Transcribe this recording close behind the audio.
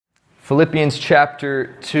Philippians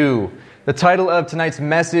chapter 2. The title of tonight's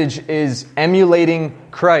message is Emulating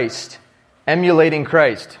Christ. Emulating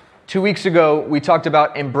Christ. 2 weeks ago, we talked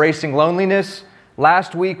about embracing loneliness.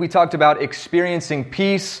 Last week, we talked about experiencing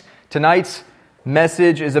peace. Tonight's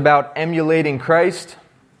message is about emulating Christ.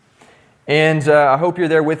 And I hope you're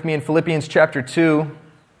there with me in Philippians chapter 2.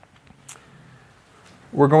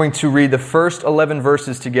 We're going to read the first 11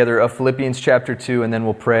 verses together of Philippians chapter 2, and then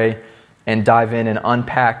we'll pray and dive in and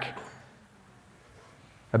unpack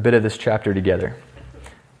a bit of this chapter together.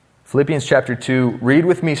 Philippians chapter 2, read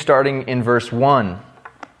with me starting in verse 1.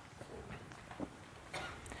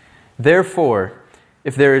 Therefore,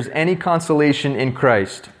 if there is any consolation in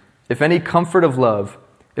Christ, if any comfort of love,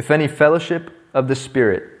 if any fellowship of the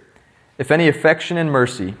Spirit, if any affection and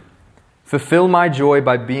mercy, fulfill my joy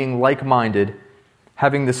by being like-minded,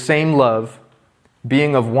 having the same love,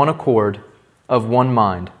 being of one accord, of one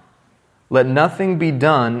mind. Let nothing be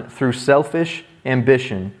done through selfish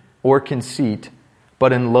ambition or conceit,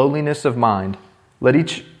 but in lowliness of mind. Let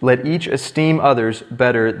each esteem others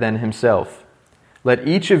better than himself. Let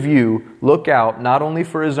each of you look out not only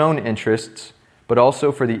for his own interests, but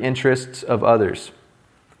also for the interests of others.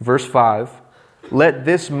 Verse 5, let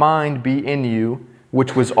this mind be in you,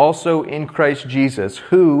 which was also in Christ Jesus,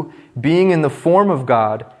 who, being in the form of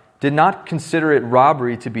God, did not consider it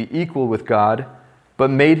robbery to be equal with God, but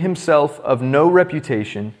made himself of no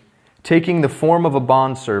reputation, taking the form of a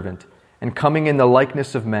bondservant, and coming in the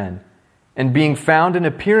likeness of men. And being found in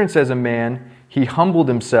appearance as a man, he humbled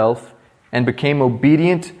himself, and became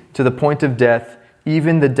obedient to the point of death,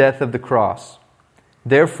 even the death of the cross.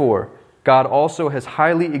 Therefore, God also has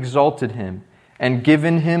highly exalted him, and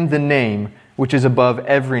given him the name which is above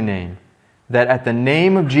every name, that at the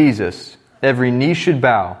name of Jesus every knee should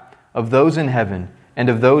bow, of those in heaven, and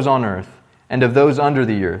of those on earth, and of those under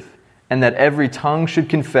the earth, and that every tongue should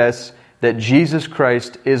confess that Jesus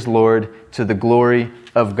Christ is Lord, to the glory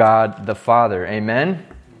of God the Father. Amen?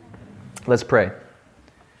 Let's pray.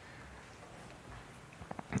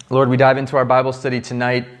 Lord, we dive into our Bible study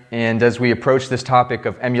tonight, and as we approach this topic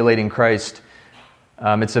of emulating Christ,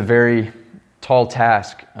 it's a very tall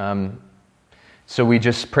task. So we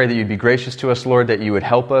just pray that you'd be gracious to us, Lord, that you would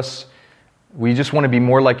help us. We just want to be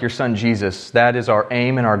more like your Son, Jesus. That is our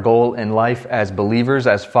aim and our goal in life as believers,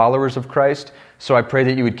 as followers of Christ. So I pray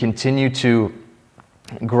that you would continue to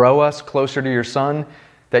grow us closer to your Son,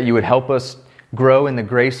 that you would help us grow in the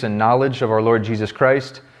grace and knowledge of our Lord Jesus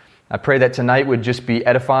Christ. I pray that tonight would just be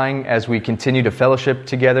edifying as we continue to fellowship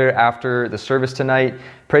together after the service tonight.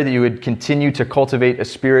 Pray that you would continue to cultivate a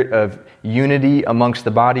spirit of unity amongst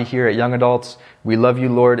the body here at Young Adults. We love you,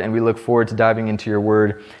 Lord, and we look forward to diving into your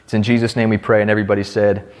word. It's in Jesus' name we pray, and everybody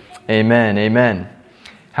said, amen, amen.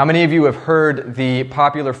 How many of you have heard the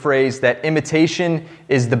popular phrase that imitation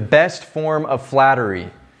is the best form of flattery?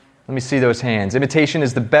 Let me see those hands. Imitation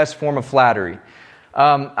is the best form of flattery.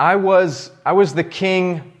 I was the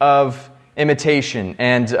king of imitation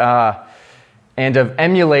and of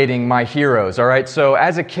emulating my heroes. All right, so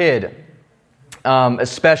as a kid,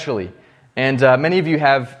 especially, and many of you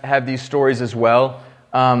have these stories as well.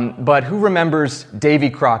 But who remembers Davy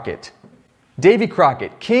Crockett? Davy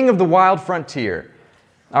Crockett, king of the wild frontier.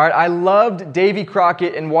 All right, I loved Davy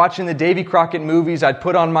Crockett, and watching the Davy Crockett movies, I'd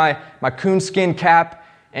put on my coonskin cap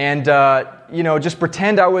and just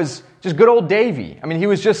pretend I was just good old Davy. I mean, he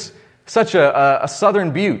was just such a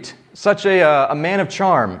southern beaut, such a man of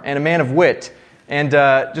charm and a man of wit, and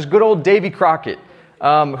just good old Davy Crockett.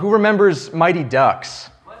 Who remembers Mighty Ducks?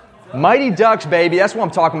 Mighty Ducks, baby, that's what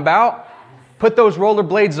I'm talking about. Put those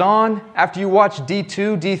rollerblades on after you watch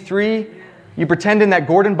D2, D3. You pretending that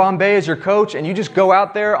Gordon Bombay is your coach, and you just go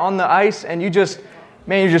out there on the ice, and you're just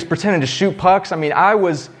pretending to shoot pucks. I mean, I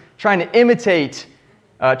was trying to imitate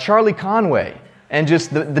Charlie Conway and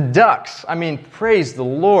just the Ducks. I mean, praise the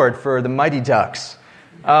Lord for the Mighty Ducks.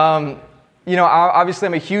 Obviously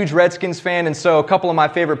I'm a huge Redskins fan, and so a couple of my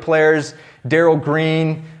favorite players, Darryl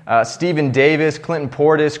Green, Stephen Davis, Clinton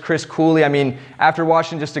Portis, Chris Cooley. I mean, after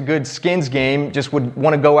watching just a good Skins game, just would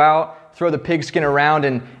want to go out, throw the pigskin around,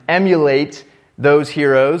 and emulate those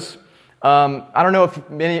heroes. I don't know if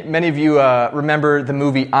many of you remember the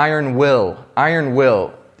movie Iron Will. Iron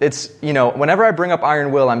Will. It's, whenever I bring up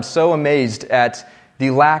Iron Will, I'm so amazed at the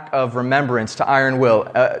lack of remembrance to Iron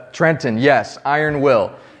Will. Trenton, yes, Iron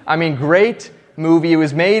Will. I mean, great movie. It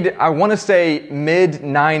was made, I want to say,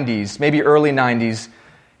 mid-90s, maybe early 90s.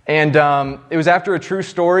 And it was after a true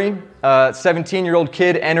story. A 17-year-old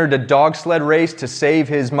kid entered a dog sled race to save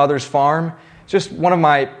his mother's farm. Just one of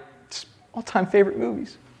my all-time favorite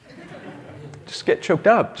movies. just get choked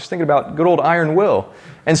up, just thinking about good old Iron Will.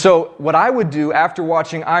 And so what I would do after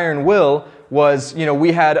watching Iron Will was,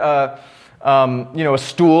 we had a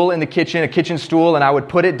stool in the kitchen, a kitchen stool, and I would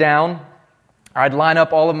put it down. I'd line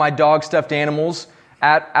up all of my dog stuffed animals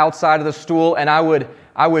outside of the stool, and I would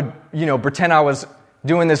pretend I was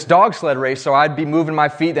doing this dog sled race. So I'd be moving my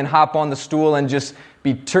feet, then hop on the stool and just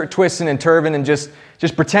be twisting and turving and just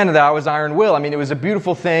pretend that I was Iron Will. I mean, it was a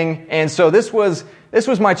beautiful thing. And so this was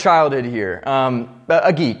my childhood here.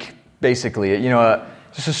 A geek, basically,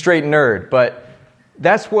 just a straight nerd. But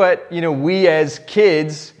that's what, we as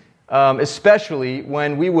kids, especially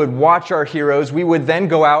when we would watch our heroes, we would then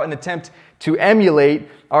go out and attempt to emulate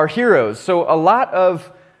our heroes. So a lot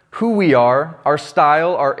of who we are, our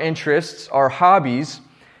style, our interests, our hobbies,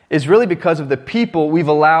 is really because of the people we've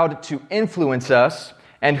allowed to influence us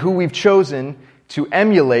and who we've chosen to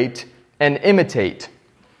emulate and imitate.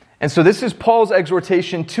 And so this is Paul's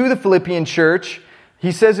exhortation to the Philippian church.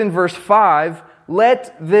 He says in verse 5,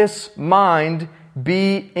 "Let this mind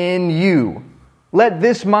be in you." Let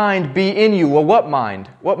this mind be in you. Well, what mind?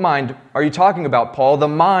 What mind are you talking about, Paul? The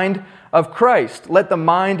mind of Christ. Let the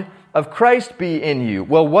mind of Christ be in you.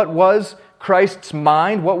 Well, what was Christ's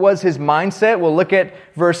mind? What was his mindset? Well, look at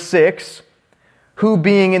verse 6. "Who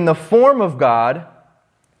being in the form of God,"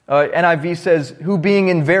 NIV says, "who being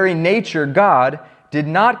in very nature God, did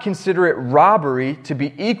not consider it robbery to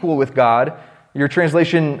be equal with God." Your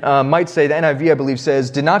translation might say, the NIV, I believe, says,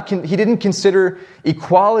 he didn't consider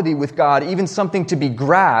equality with God even something to be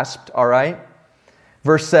grasped, all right?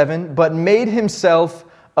 Verse 7, "but made himself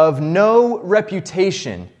of no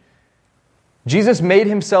reputation." Jesus made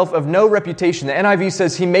himself of no reputation. The NIV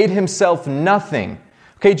says he made himself nothing.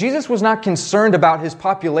 Okay, Jesus was not concerned about his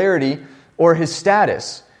popularity or his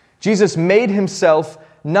status. Jesus made himself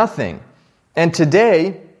nothing. And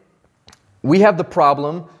today, we have the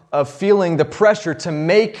problem of feeling the pressure to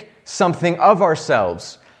make something of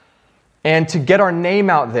ourselves and to get our name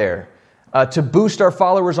out there, to boost our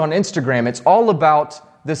followers on Instagram. It's all about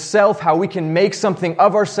the self, how we can make something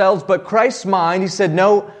of ourselves. But Christ's mind, he said,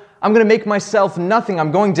 no, I'm going to make myself nothing.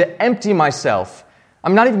 I'm going to empty myself.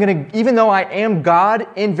 I'm not even going to, even though I am God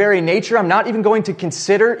in very nature, I'm not even going to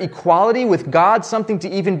consider equality with God something to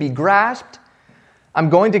even be grasped. I'm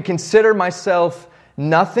going to consider myself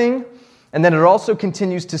nothing. And then it also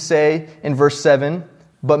continues to say in verse 7,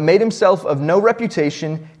 "but made himself of no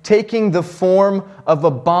reputation, taking the form of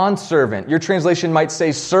a bondservant." Your translation might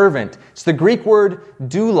say servant. It's the Greek word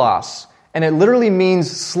doulos, and it literally means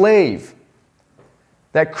slave.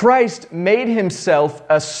 That Christ made himself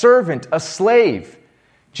a servant, a slave.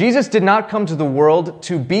 Jesus did not come to the world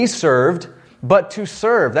to be served, but to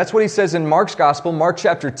serve. That's what he says in Mark's Gospel, Mark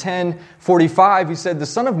chapter 10:45. He said, "The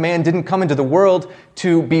Son of Man didn't come into the world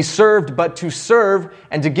to be served, but to serve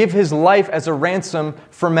and to give his life as a ransom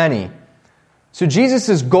for many." So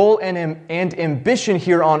Jesus' goal and ambition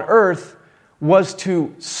here on earth was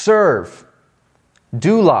to serve.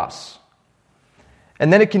 Doulos.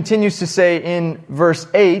 And then it continues to say in verse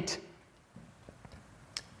 8,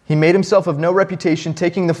 "He made himself of no reputation,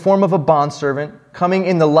 taking the form of a bondservant, coming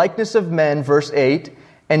in the likeness of men," verse 8,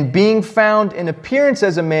 "and being found in appearance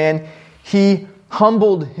as a man, he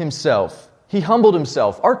humbled himself." He humbled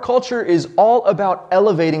himself. Our culture is all about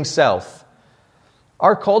elevating self.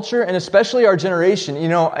 Our culture, and especially our generation,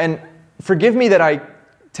 and forgive me that I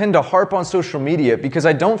tend to harp on social media, because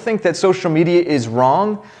I don't think that social media is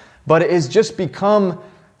wrong, but it has just become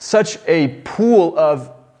such a pool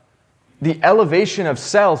of the elevation of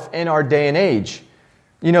self in our day and age.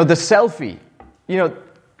 The selfie.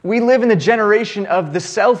 We live in the generation of the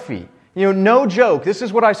selfie. No joke. This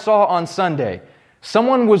is what I saw on Sunday.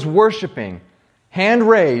 Someone was worshiping, hand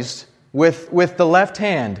raised with the left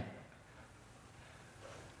hand.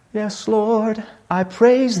 "Yes, Lord, I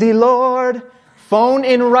praise thee, Lord." Phone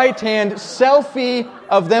in right hand, selfie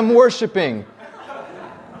of them worshiping.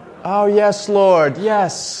 "Oh, yes, Lord,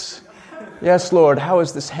 yes. Yes, Lord, how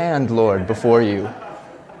is this hand, Lord, before you?"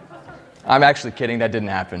 I'm actually kidding, that didn't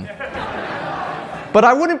happen. But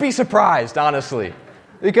I wouldn't be surprised, honestly,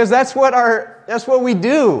 because that's what we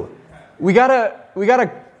do. We gotta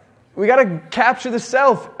capture the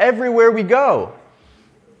self everywhere we go.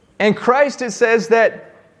 And Christ, it says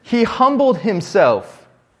that he humbled himself.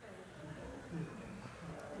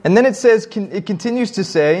 And then it continues to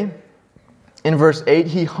say in verse 8,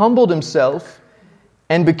 "He humbled himself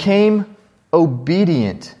and became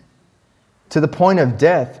obedient to the point of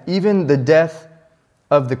death, even the death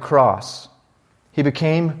of the cross." He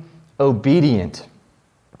became obedient,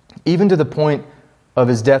 even to the point of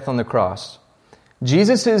his death on the cross.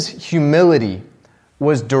 Jesus' humility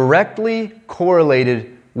was directly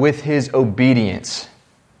correlated with his obedience.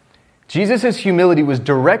 Jesus' humility was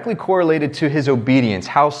directly correlated to his obedience.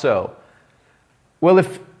 How so? Well,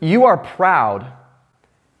 if you are proud,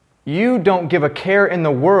 you don't give a care in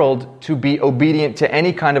the world to be obedient to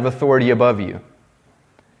any kind of authority above you.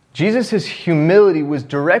 Jesus' humility was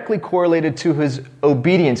directly correlated to his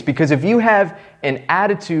obedience, because if you have an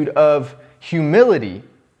attitude of humility,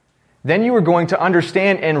 then you are going to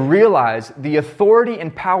understand and realize the authority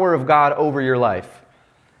and power of God over your life.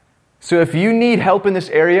 So if you need help in this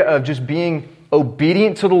area of just being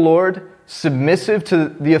obedient to the Lord, submissive to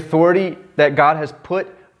the authority that God has put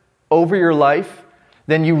over your life,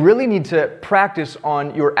 then you really need to practice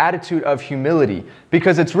on your attitude of humility,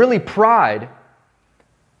 because it's really pride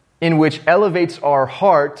in which elevates our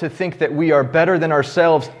heart to think that we are better than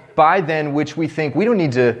ourselves, by then which we think we don't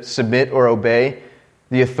need to submit or obey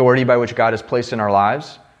the authority by which God has placed in our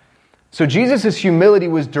lives. So Jesus' humility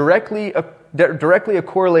was directly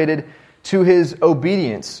correlated to his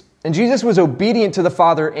obedience. And Jesus was obedient to the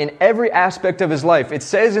Father in every aspect of his life. It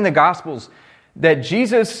says in the Gospels that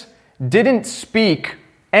Jesus didn't speak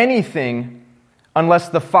anything unless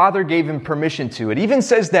the Father gave him permission to. It even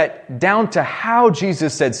says that down to how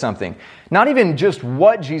Jesus said something. Not even just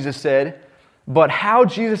what Jesus said, but how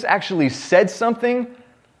Jesus actually said something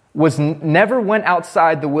never went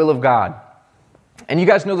outside the will of God. And you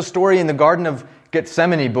guys know the story in the Garden of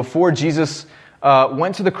Gethsemane. Before Jesus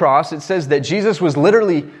went to the cross, it says that Jesus was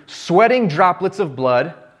literally sweating droplets of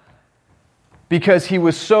blood because he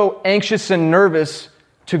was so anxious and nervous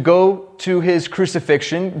to go to his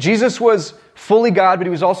crucifixion. Jesus was fully God, but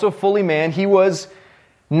he was also fully man. He was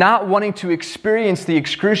not wanting to experience the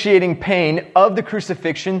excruciating pain of the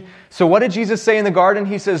crucifixion. So what did Jesus say in the garden?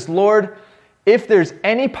 He says, Lord, if there's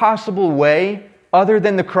any possible way other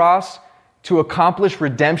than the cross to accomplish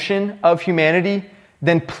redemption of humanity,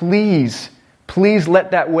 then please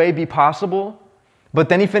let that way be possible. But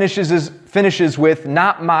then he finishes with,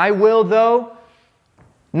 not my will though,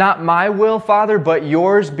 not my will, Father, but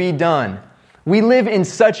yours be done. We live in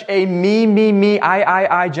such a me,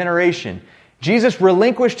 I generation. Jesus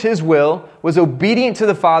relinquished his will, was obedient to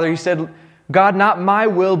the Father. He said, God, not my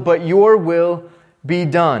will, but your will be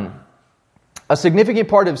done. A significant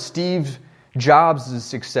part of Steve Jobs'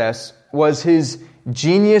 success was his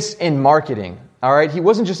genius in marketing. All right, he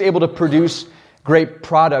wasn't just able to produce great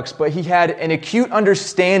products, but he had an acute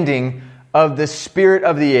understanding of the spirit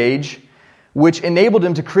of the age, which enabled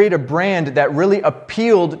him to create a brand that really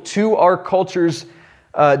appealed to our culture's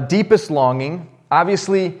deepest longing.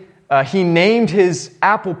 Obviously, he named his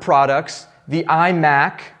Apple products the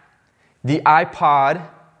iMac, the iPod,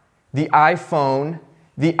 the iPhone,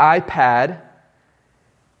 the iPad.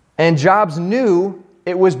 And Jobs knew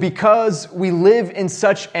it was because we live in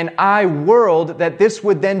such an I world that this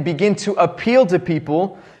would then begin to appeal to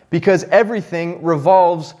people, because everything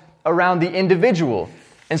revolves around the individual.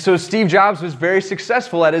 And so Steve Jobs was very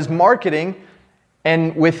successful at his marketing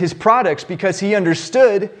and with his products, because he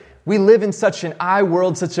understood we live in such an I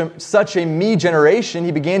world, such a me generation.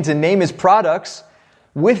 He began to name his products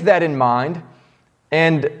with that in mind.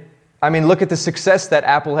 And I mean, look at the success that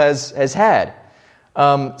Apple has had.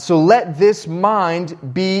 So let this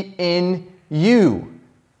mind be in you.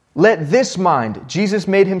 Let this mind. Jesus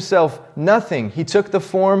made himself nothing. He took the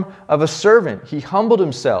form of a servant. He humbled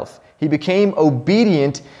himself. He became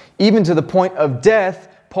obedient even to the point of death.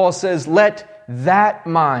 Paul says, let that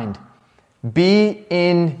mind be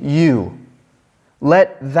in you.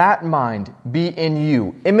 Let that mind be in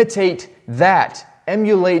you. Imitate that.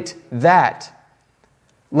 Emulate that.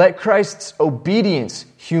 Let Christ's obedience,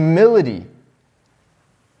 humility,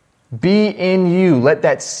 be in you. Let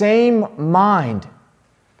that same mind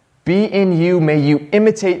be in you. May you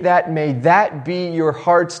imitate that. May that be your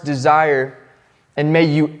heart's desire. And may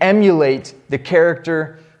you emulate the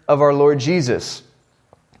character of our Lord Jesus.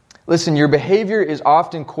 Listen, your behavior is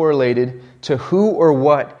often correlated to who or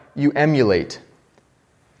what you emulate.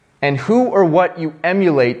 And who or what you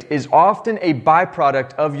emulate is often a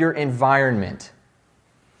byproduct of your environment.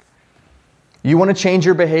 You want to change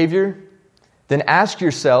your behavior? Then ask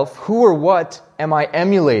yourself, who or what am I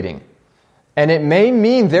emulating? And it may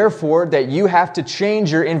mean, therefore, that you have to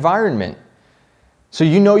change your environment. So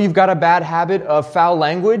you know you've got a bad habit of foul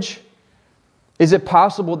language? Is it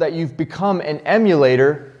possible that you've become an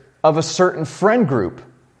emulator of a certain friend group?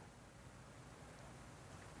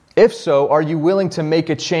 If so, are you willing to make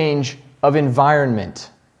a change of environment?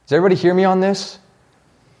 Does everybody hear me on this?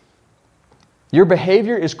 Your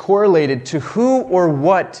behavior is correlated to who or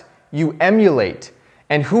what you emulate.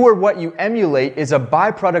 And who or what you emulate is a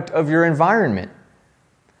byproduct of your environment.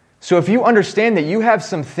 So if you understand that you have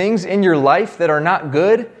some things in your life that are not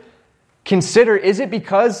good, consider, is it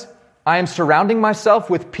because I am surrounding myself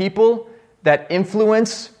with people that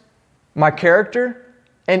influence my character?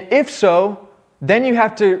 And if so, then you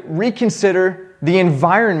have to reconsider the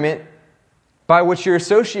environment by which you're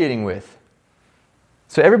associating with.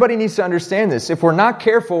 So everybody needs to understand this. If we're not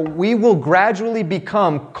careful, we will gradually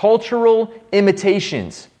become cultural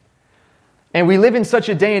imitations. And we live in such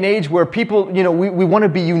a day and age where people, we want to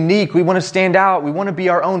be unique, we want to stand out, we want to be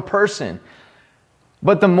our own person.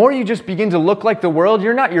 But the more you just begin to look like the world,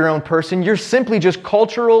 you're not your own person, you're simply just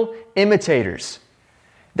cultural imitators.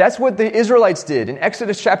 That's what the Israelites did in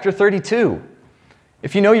Exodus chapter 32.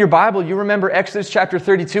 If you know your Bible, you remember Exodus chapter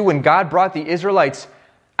 32 when God brought the Israelites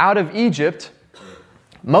out of Egypt.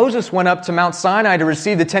 Moses went up to Mount Sinai to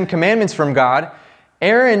receive the 10 Commandments from God.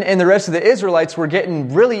 Aaron and the rest of the Israelites were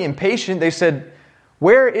getting really impatient. They said,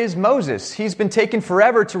 "Where is Moses? He's been taken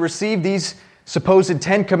forever to receive these supposed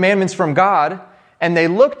 10 Commandments from God." And they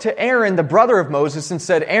looked to Aaron, the brother of Moses, and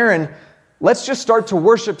said, "Aaron, let's just start to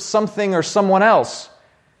worship something or someone else."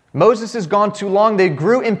 Moses has gone too long. They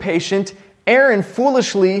grew impatient. Aaron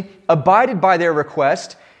foolishly abided by their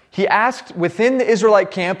request. He asked within the Israelite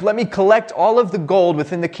camp, "Let me collect all of the gold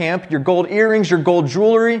within the camp, your gold earrings, your gold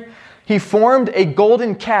jewelry." He formed a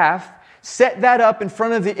golden calf, set that up in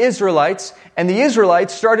front of the Israelites, and the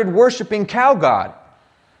Israelites started worshiping cow god.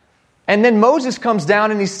 And then Moses comes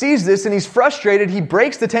down and he sees this and he's frustrated. He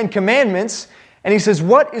breaks the 10 Commandments and he says,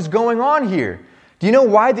 "What is going on here?" Do you know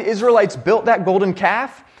why the Israelites built that golden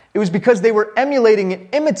calf? It was because they were emulating and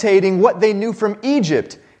imitating what they knew from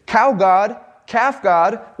Egypt. Cow god, calf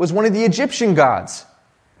god was one of the Egyptian gods.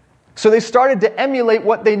 So they started to emulate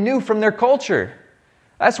what they knew from their culture.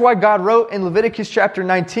 That's why God wrote in Leviticus chapter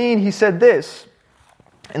 19, He said this.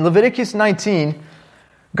 In Leviticus 19,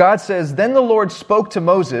 God says, "Then the Lord spoke to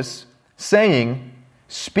Moses, saying,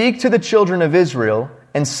 'Speak to the children of Israel,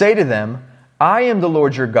 and say to them, I am the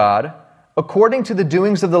Lord your God. According to the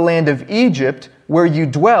doings of the land of Egypt, where you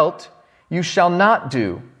dwelt, you shall not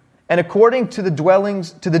do. And according to the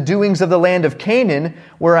doings of the land of Canaan,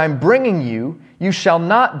 where I'm bringing you, you shall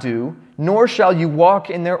not do, nor shall you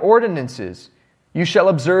walk in their ordinances. You shall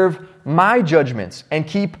observe my judgments and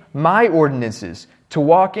keep my ordinances to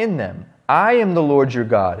walk in them. I am the Lord your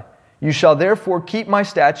God. You shall therefore keep my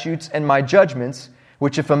statutes and my judgments,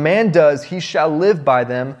 which if a man does, he shall live by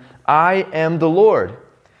them. I am the Lord."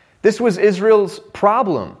 This was Israel's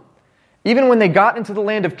problem. Even when they got into the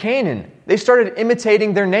land of Canaan, they started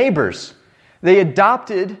imitating their neighbors. They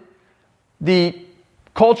adopted the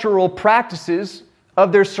cultural practices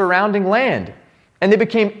of their surrounding land. And they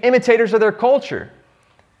became imitators of their culture.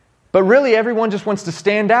 But really, everyone just wants to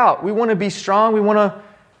stand out. We want to be strong. We want to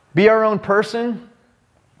be our own person.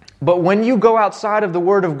 But when you go outside of the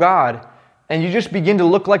Word of God and you just begin to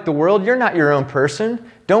look like the world, you're not your own person.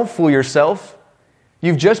 Don't fool yourself.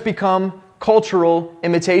 You've just become cultural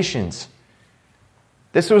imitations.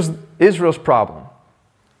 This was Israel's problem.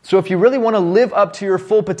 So if you really want to live up to your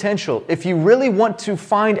full potential, if you really want to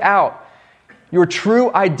find out your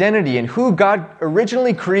true identity and who God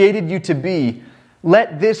originally created you to be,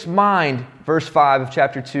 let this mind, verse 5 of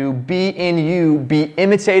chapter 2, be in you, be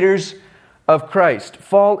imitators of Christ.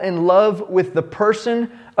 Fall in love with the person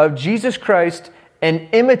of Jesus Christ and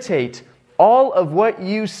imitate all of what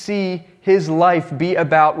you see His life be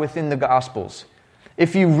about within the Gospels.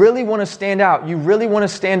 If you really want to stand out, you really want to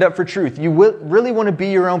stand up for truth, you really want to be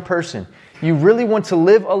your own person, you really want to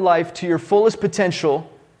live a life to your fullest potential,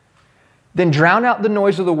 then drown out the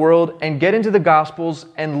noise of the world and get into the Gospels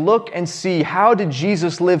and look and see, how did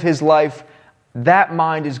Jesus live His life? That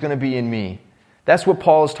mind is going to be in me. That's what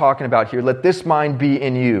Paul is talking about here. Let this mind be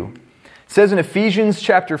in you. It says in Ephesians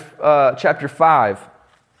chapter 5,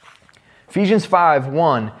 Ephesians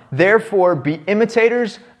 5:1, "Therefore be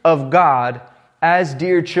imitators of God as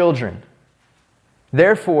dear children."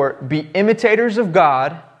 Therefore be imitators of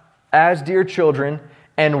God as dear children,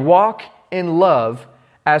 and walk in love,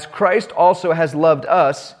 as Christ also has loved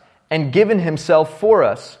us and given Himself for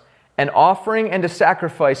us, an offering and a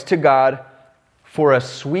sacrifice to God for a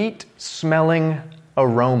sweet-smelling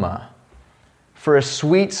aroma. For a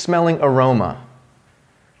sweet-smelling aroma.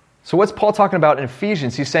 So what's Paul talking about in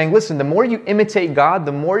Ephesians? He's saying, listen, the more you imitate God,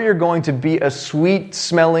 the more you're going to be a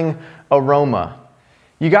sweet-smelling aroma.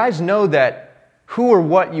 You guys know that who or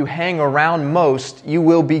what you hang around most, you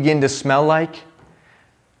will begin to smell like.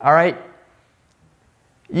 All right?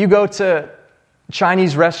 You go to a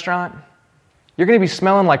Chinese restaurant, you're going to be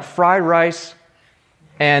smelling like fried rice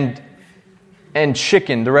and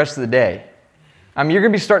chicken the rest of the day. I mean, you're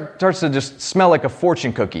going to starts to just smell like a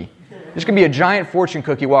fortune cookie. There's going to be a giant fortune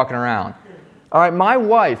cookie walking around. All right, my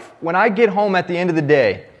wife, when I get home at the end of the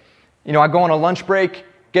day, I go on a lunch break,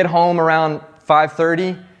 get home around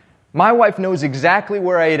 5:30. My wife knows exactly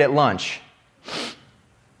where I ate at lunch.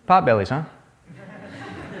 Potbellies, huh?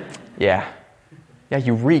 Yeah,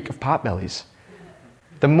 you reek of potbellies.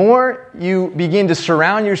 The more you begin to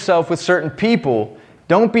surround yourself with certain people,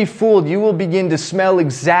 don't be fooled. You will begin to smell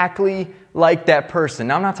exactly like that person.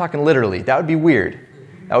 Now, I'm not talking literally. That would be weird.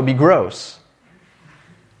 That would be gross.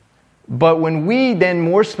 But when we then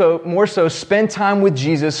more so spend time with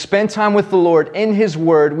Jesus, spend time with the Lord in His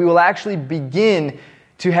Word, we will actually begin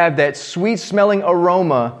to have that sweet-smelling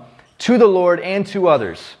aroma to the Lord and to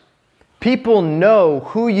others. People know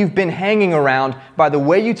who you've been hanging around by the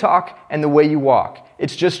way you talk and the way you walk.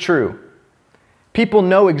 It's just true. People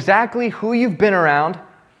know exactly who you've been around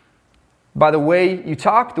by the way you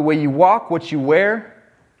talk, the way you walk, what you wear.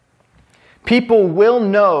 People will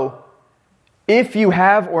know if you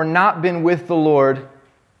have or not been with the Lord,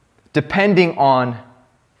 depending on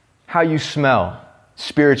how you smell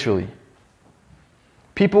spiritually.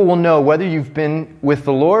 People will know whether you've been with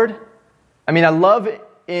the Lord.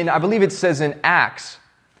 I believe it says in Acts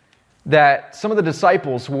that some of the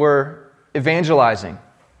disciples were evangelizing.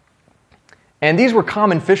 And these were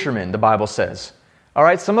common fishermen, the Bible says. All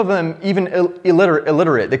right, some of them even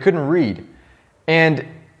illiterate. They couldn't read. And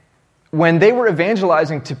when they were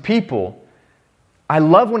evangelizing to people, I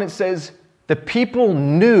love when it says the people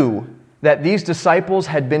knew that these disciples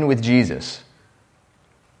had been with Jesus.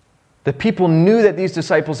 The people knew that these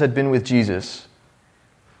disciples had been with Jesus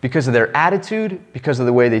because of their attitude, because of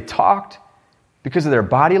the way they talked, because of their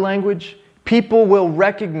body language. People will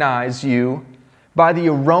recognize you by the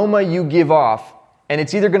aroma you give off, and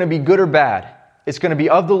it's either going to be good or bad. It's going to be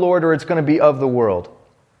of the Lord or it's going to be of the world.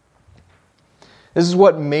 This is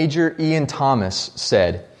what Major Ian Thomas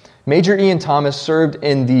said. Major Ian Thomas served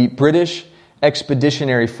in the British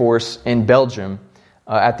Expeditionary Force in Belgium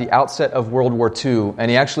at the outset of World War II, and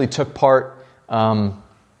he actually took part in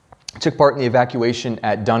the evacuation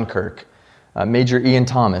at Dunkirk. Major Ian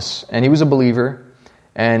Thomas, and he was a believer,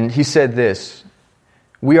 and he said this: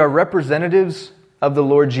 "We are representatives of the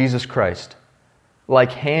Lord Jesus Christ,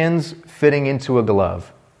 like hands fitting into a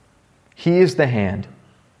glove. He is the hand.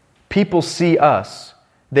 People see us.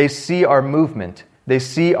 They see our movement. They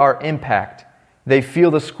see our impact. They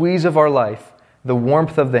feel the squeeze of our life, the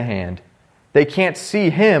warmth of the hand. They can't see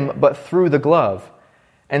Him but through the glove.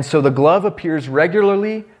 And so the glove appears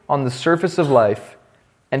regularly on the surface of life,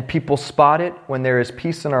 and people spot it when there is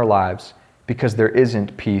peace in our lives because there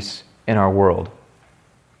isn't peace in our world."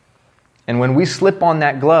 And when we slip on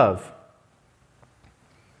that glove,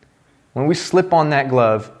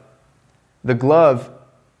 the glove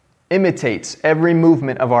imitates every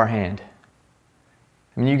movement of our hand.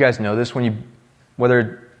 I mean, you guys know this.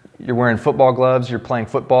 Whether you're wearing football gloves, you're playing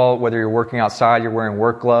football, whether you're working outside, you're wearing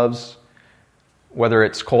work gloves, whether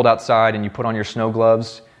it's cold outside and you put on your snow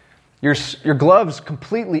gloves, your gloves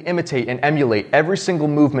completely imitate and emulate every single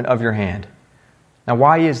movement of your hand. Now,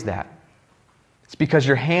 why is that? It's because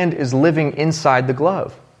your hand is living inside the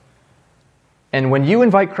glove. And when you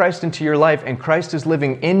invite Christ into your life and Christ is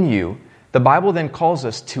living in you, the Bible then calls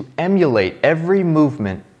us to emulate every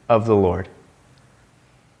movement of the Lord.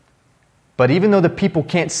 But even though the people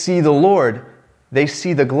can't see the Lord, they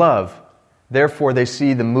see the glove. Therefore, they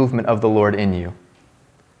see the movement of the Lord in you.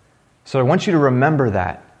 So I want you to remember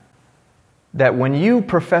that when you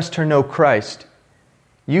profess to know Christ,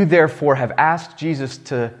 you therefore have asked Jesus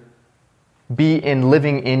to be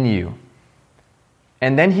living in you.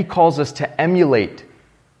 And then He calls us to emulate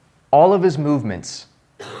all of His movements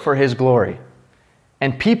for His glory.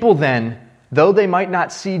 And people then, though they might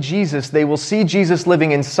not see Jesus, they will see Jesus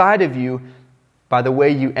living inside of you by the way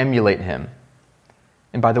you emulate Him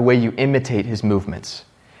and by the way you imitate His movements.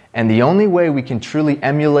 And the only way we can truly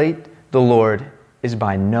emulate the Lord is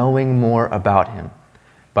by knowing more about Him,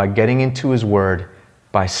 by getting into His Word,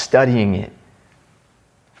 by studying it.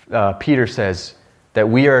 Peter says that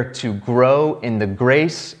we are to grow in the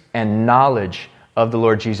grace and knowledge of the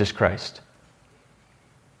Lord Jesus Christ.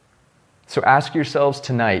 So ask yourselves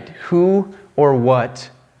tonight, who or what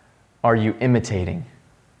are you imitating?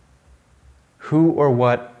 Who or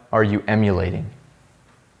what are you emulating?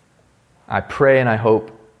 I pray and I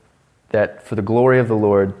hope that for the glory of the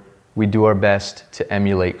Lord, we do our best to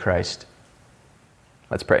emulate Christ.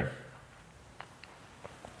 Let's pray.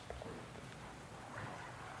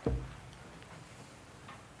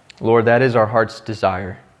 Lord, that is our heart's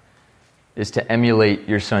desire, is to emulate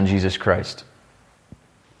your Son, Jesus Christ.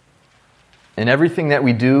 In everything that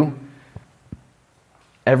we do,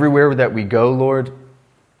 everywhere that we go, Lord,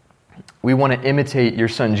 We want to imitate your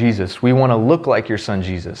Son Jesus. We want to look like your Son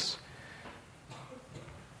Jesus.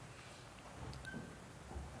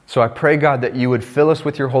 So I pray, God, that you would fill us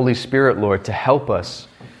with your Holy Spirit, Lord, to help us,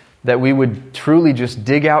 that we would truly just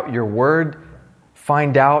dig out your word,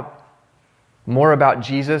 find out more about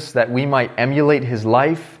Jesus, that we might emulate his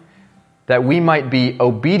life, that we might be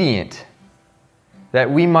obedient,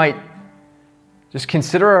 that we might just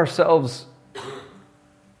consider ourselves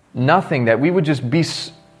nothing, that we would just be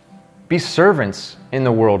servants in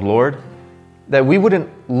the world, Lord, that we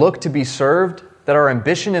wouldn't look to be served, that our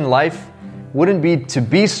ambition in life wouldn't be to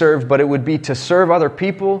be served, but it would be to serve other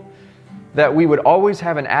people, that we would always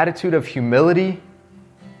have an attitude of humility,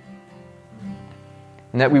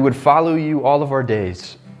 and that we would follow you all of our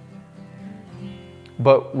days.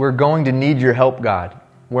 But we're going to need your help, God.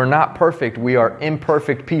 We're not perfect. We are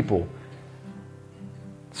imperfect people.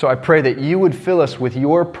 So I pray that you would fill us with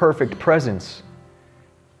your perfect presence.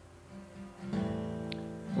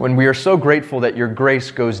 When we are so grateful that your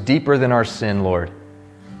grace goes deeper than our sin, Lord.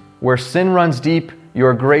 Where sin runs deep,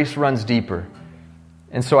 your grace runs deeper.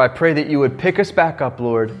 And so I pray that you would pick us back up,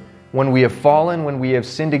 Lord, when we have fallen, when we have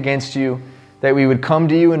sinned against you, that we would come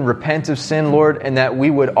to you and repent of sin, Lord, and that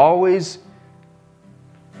we would always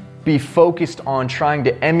be focused on trying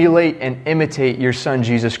to emulate and imitate your Son,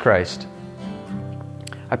 Jesus Christ.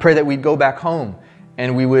 I pray that we'd go back home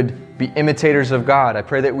and we would be imitators of God. I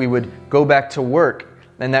pray that we would go back to work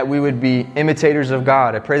and that we would be imitators of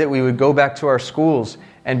God. I pray that we would go back to our schools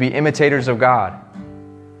and be imitators of God.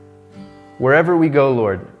 Wherever we go,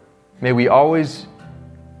 Lord, may we always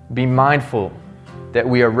be mindful that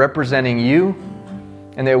we are representing you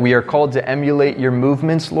and that we are called to emulate your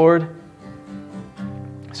movements, Lord.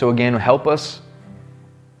 So again, help us,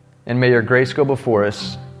 and may your grace go before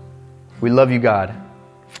us. We love you, God.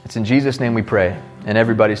 It's in Jesus' name we pray. And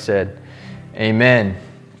everybody said, amen.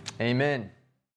 Amen.